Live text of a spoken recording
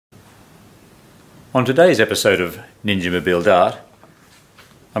On today's episode of Ninjamobil Dart,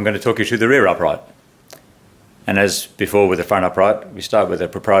 I'm going to talk you through the rear upright. And as before with the front upright, we start with a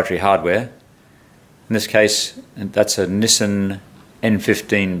proprietary hardware. In this case, that's a Nissan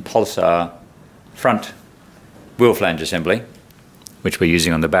N15 Pulsar front wheel flange assembly, which we're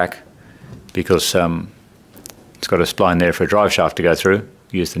using on the back because it's got a spline there for a drive shaft to go through.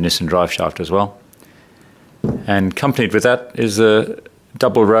 Use the Nissan drive shaft as well. And accompanied with that is a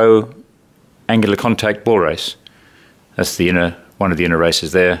double row angular contact ball race. That's the one of the inner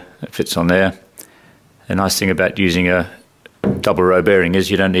races there. It fits on there. The nice thing about using a double row bearing is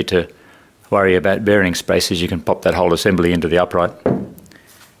you don't need to worry about bearing spaces. You can pop that whole assembly into the upright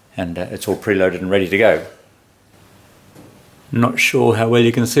and it's all preloaded and ready to go. Not sure how well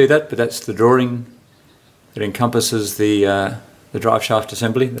you can see that, but that's the drawing that encompasses the drive shaft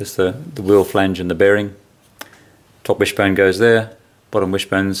assembly. There's the wheel flange and the bearing. Top wishbone goes there, bottom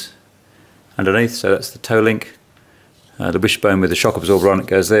wishbone's underneath, so that's the toe link. The wishbone with the shock absorber on it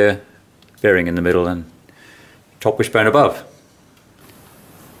goes there, bearing in the middle and top wishbone above.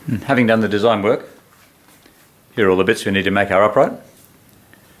 And having done the design work, here are all the bits we need to make our upright.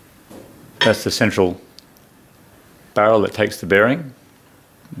 That's the central barrel that takes the bearing.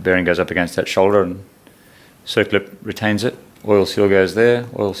 The bearing goes up against that shoulder and circlip retains it. Oil seal goes there,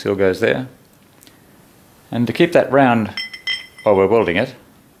 oil seal goes there. And to keep that round while we're welding it,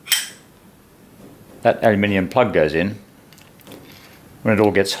 that aluminium plug goes in. When it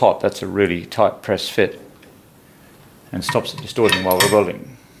all gets hot, that's a really tight press fit and stops it distorting while we're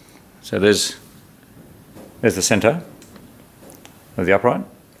welding. So there's the centre of the upright.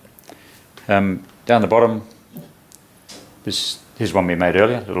 Down the bottom, here's one we made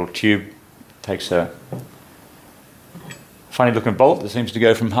earlier, a little tube. Takes a funny looking bolt that seems to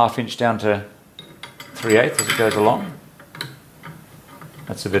go from 1/2 inch down to 3/8 as it goes along.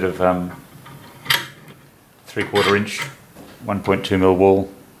 That's a bit of 3/4 inch 1.2mm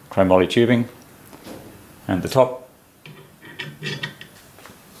wall chromoly tubing, and the top,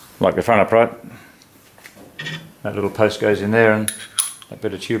 like the front upright, that little post goes in there and that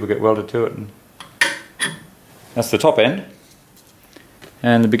bit of tube will get welded to it, and that's the top end.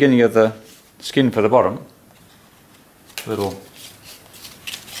 And the beginning of the skin for the bottom, little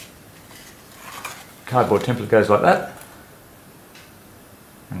cardboard template goes like that,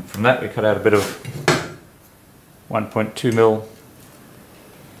 and from that we cut out a bit of 1.2mm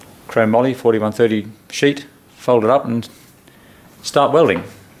chromoly 4130 sheet, fold it up and start welding.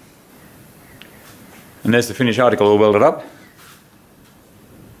 And there's the finished article all welded up.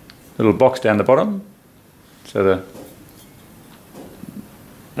 Little box down the bottom, so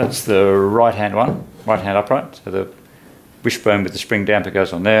that's the right hand one, right hand upright, so the wishbone with the spring damper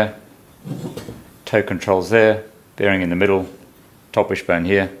goes on there, toe controls there, bearing in the middle, top wishbone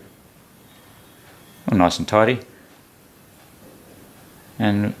here, all nice and tidy.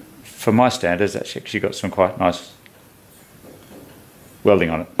 And for my standards, that's actually got some quite nice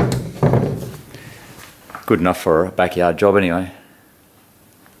welding on it. Good enough for a backyard job anyway.